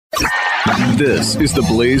This is the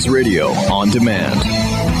Blaze Radio On Demand.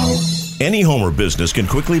 Any home or business can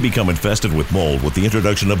quickly become infested with mold with the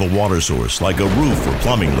introduction of a water source, like a roof or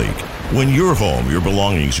plumbing leak. When your home, your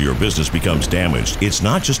belongings, or your business becomes damaged, it's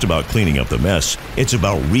not just about cleaning up the mess, it's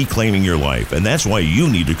about reclaiming your life, and that's why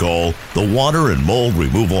you need to call the Water and Mold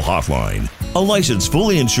Removal Hotline. A licensed,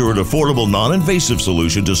 fully insured, affordable, non-invasive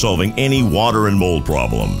solution to solving any water and mold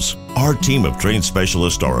problems. Our team of trained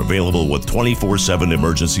specialists are available with 24/7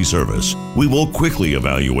 emergency service. We will quickly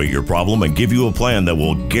evaluate your problem and give you a plan that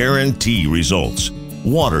will guarantee results.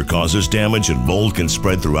 Water causes damage and mold can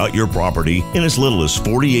spread throughout your property in as little as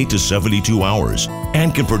 48 to 72 hours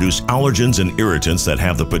and can produce allergens and irritants that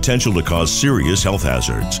have the potential to cause serious health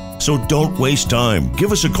hazards. So don't waste time.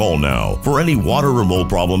 Give us a call now. For any water or mold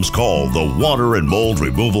problems, call the Water and Mold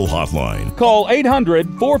Removal Hotline. Call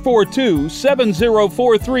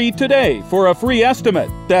 800-442-7043 today for a free estimate.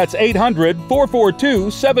 That's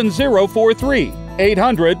 800-442-7043.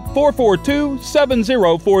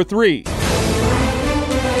 800-442-7043.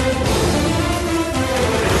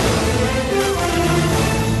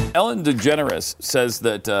 Ellen DeGeneres says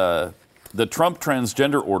that the Trump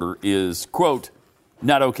transgender order is, quote,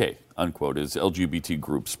 not okay, unquote, as LGBT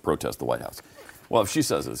groups protest the White House. Well, if she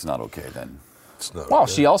says it's not okay, then it's not well,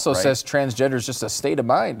 okay, she also right? says transgender is just a state of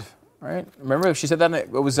mind, right? Remember if she said that?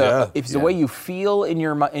 It was it's the way you feel in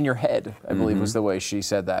your head, I believe was the way she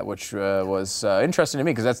said that, which was interesting to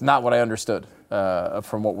me because that's not what I understood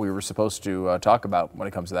from what we were supposed to talk about when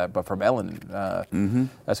it comes to that. But from Ellen,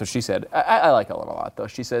 that's what she said. I like Ellen a lot, though.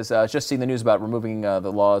 She says, just seen the news about removing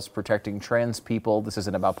the laws protecting trans people. This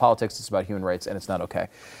isn't about politics. It's about human rights, and it's not okay.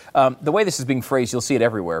 The way this is being phrased, you'll see it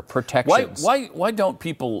everywhere. Protections. Why don't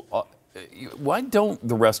people... why don't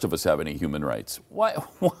the rest of us have any human rights? Why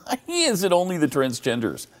is it only the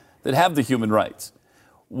transgenders that have the human rights?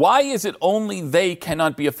 Why is it only they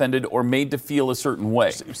cannot be offended or made to feel a certain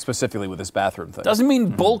way? Specifically with this bathroom thing. Doesn't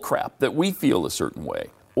mean bullcrap that we feel a certain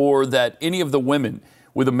way or that any of the women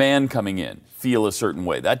with a man coming in feel a certain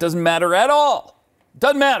way. That doesn't matter at all.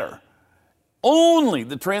 Doesn't matter. Only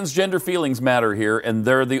the transgender feelings matter here, and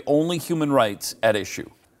they're the only human rights at issue.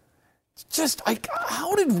 It's just,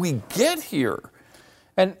 how did we get here?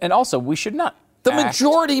 And also, we should not The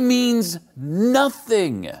majority means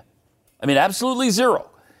nothing. I mean, absolutely zero.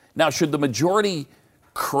 Now, should the majority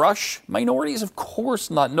crush minorities? Of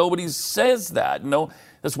course not. Nobody says that. No,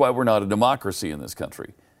 that's why we're not a democracy in this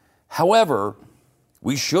country. However,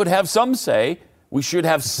 we should have some say. We should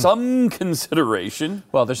have some consideration.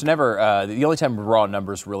 Well, there's never, the only time raw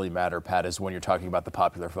numbers really matter, Pat, is when you're talking about the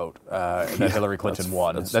popular vote that Hillary Clinton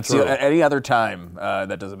won. That's true. Any other time,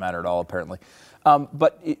 that doesn't matter at all, apparently.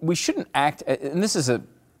 But we shouldn't act, and this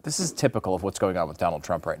is typical of what's going on with Donald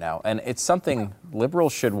Trump right now, and it's something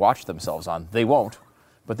liberals should watch themselves on. They won't,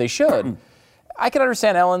 but they should. I can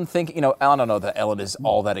understand Ellen thinking, I don't know that Ellen is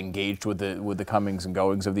all that engaged with the comings and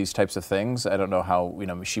goings of these types of things. I don't know how,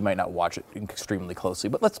 she might not watch it extremely closely,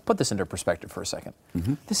 but let's put this into perspective for a second.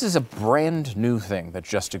 This is a brand new thing that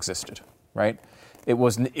just existed, right? It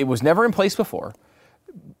was never in place before.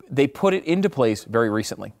 They put it into place very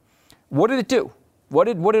recently. What did it do?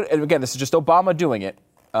 And again, this is just Obama doing it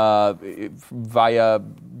via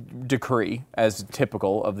decree, as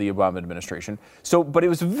typical of the Obama administration. But it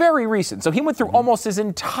was very recent. So he went through almost his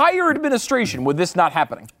entire administration with this not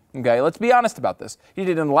happening. Okay, let's be honest about this. He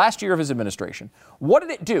did it in the last year of his administration. What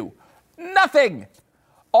did it do? Nothing.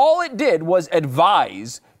 All it did was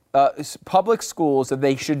advise public schools that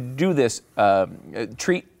they should do this,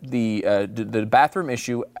 treat the bathroom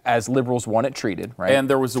issue as liberals want it treated, right? And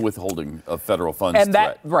there was a withholding of federal funds. And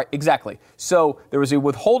that, right, exactly. So there was a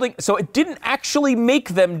withholding. So it didn't actually make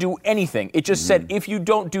them do anything. It just said, if you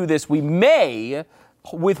don't do this, we may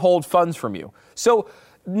withhold funds from you. So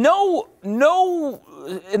no,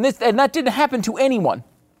 and that didn't happen to anyone.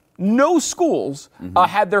 No schools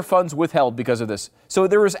had their funds withheld because of this. So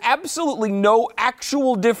there was absolutely no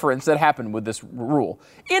actual difference that happened with this rule.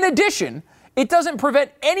 In addition, it doesn't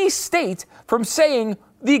prevent any state from saying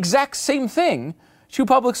the exact same thing to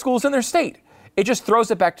public schools in their state. It just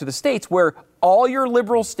throws it back to the states where all your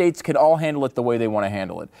liberal states can all handle it the way they want to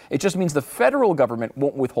handle it. It just means the federal government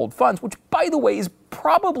won't withhold funds, which, by the way, is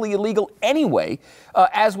probably illegal anyway,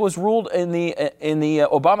 as was ruled in the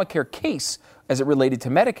Obamacare case as it related to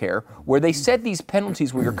Medicare, where they said these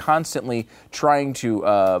penalties where you're constantly trying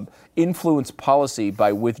to influence policy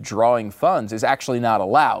by withdrawing funds is actually not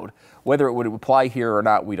allowed. Whether it would apply here or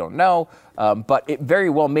not, we don't know. But it very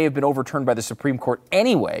well may have been overturned by the Supreme Court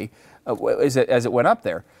anyway, as it went up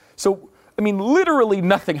there. So, I mean, literally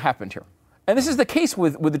nothing happened here. And this is the case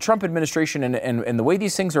with the Trump administration and the way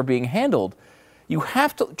these things are being handled. You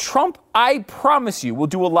have to. Trump, I promise you, will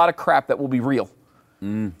do a lot of crap that will be real.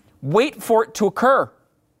 Wait for it to occur.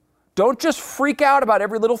 Don't just freak out about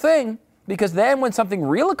every little thing, because then when something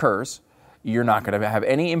real occurs, you're not going to have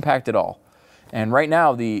any impact at all. And right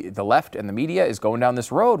now, the left and the media is going down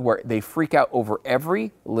this road where they freak out over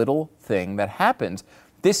every little thing that happens.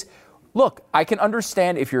 Look, I can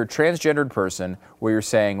understand if you're a transgendered person where you're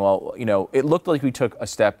saying, well, it looked like we took a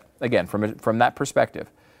step, again, from that perspective,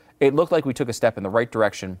 it looked like we took a step in the right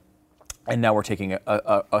direction, and now we're taking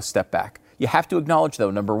a step back. You have to acknowledge,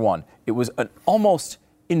 though, number one, it was an almost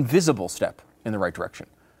invisible step in the right direction.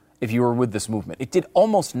 If you were with this movement, it did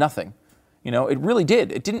almost nothing. It really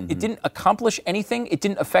did. It didn't accomplish anything. It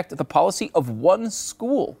didn't affect the policy of one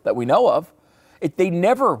school that we know of. They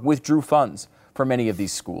never withdrew funds from any of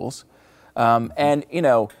these schools. So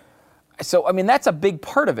that's a big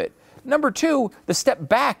part of it. Number two, the step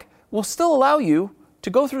back will still allow you to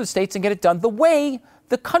go through the states and get it done the way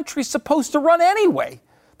the country's supposed to run anyway.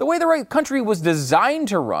 The way the country was designed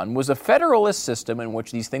to run was a federalist system in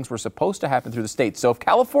which these things were supposed to happen through the states. So if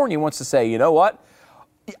California wants to say, you know what,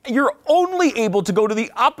 you're only able to go to the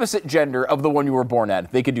opposite gender of the one you were born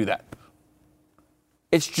at, they could do that.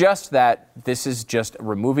 It's just that this is just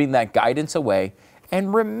removing that guidance away.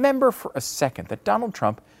 And remember for a second that Donald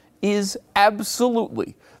Trump is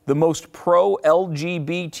absolutely the most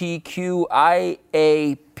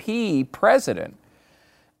pro-LGBTQIAP president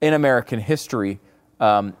in American history,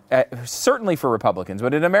 certainly for Republicans,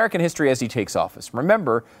 but in American history as he takes office.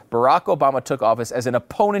 Remember, Barack Obama took office as an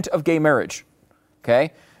opponent of gay marriage.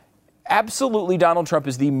 Okay? Absolutely, Donald Trump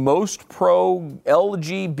is the most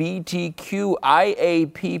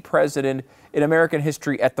pro-LGBTQIAP president in American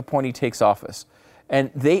history at the point he takes office.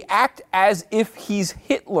 And they act as if he's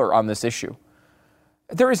Hitler on this issue.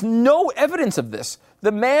 There is no evidence of this.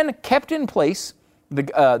 The man kept in place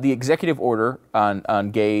the executive order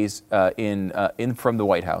on gays in from the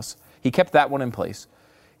White House. He kept that one in place.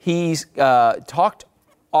 He's talked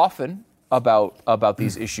often about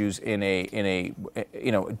these issues in a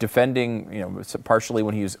defending, partially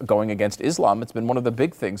when he was going against Islam. It's been one of the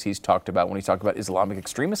big things he's talked about when he's talked about Islamic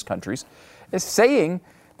extremist countries, is saying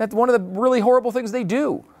that one of the really horrible things they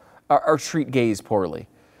do are treat gays poorly.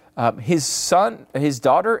 His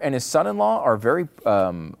daughter, and his son-in-law are very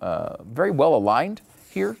well aligned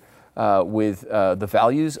here with the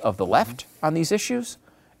values of the left on these issues.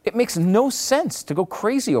 It makes no sense to go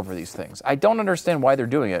crazy over these things. I don't understand why they're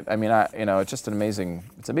doing it. I mean, it's just an amazing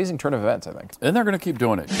turn of events, I think. And they're going to keep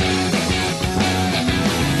doing it.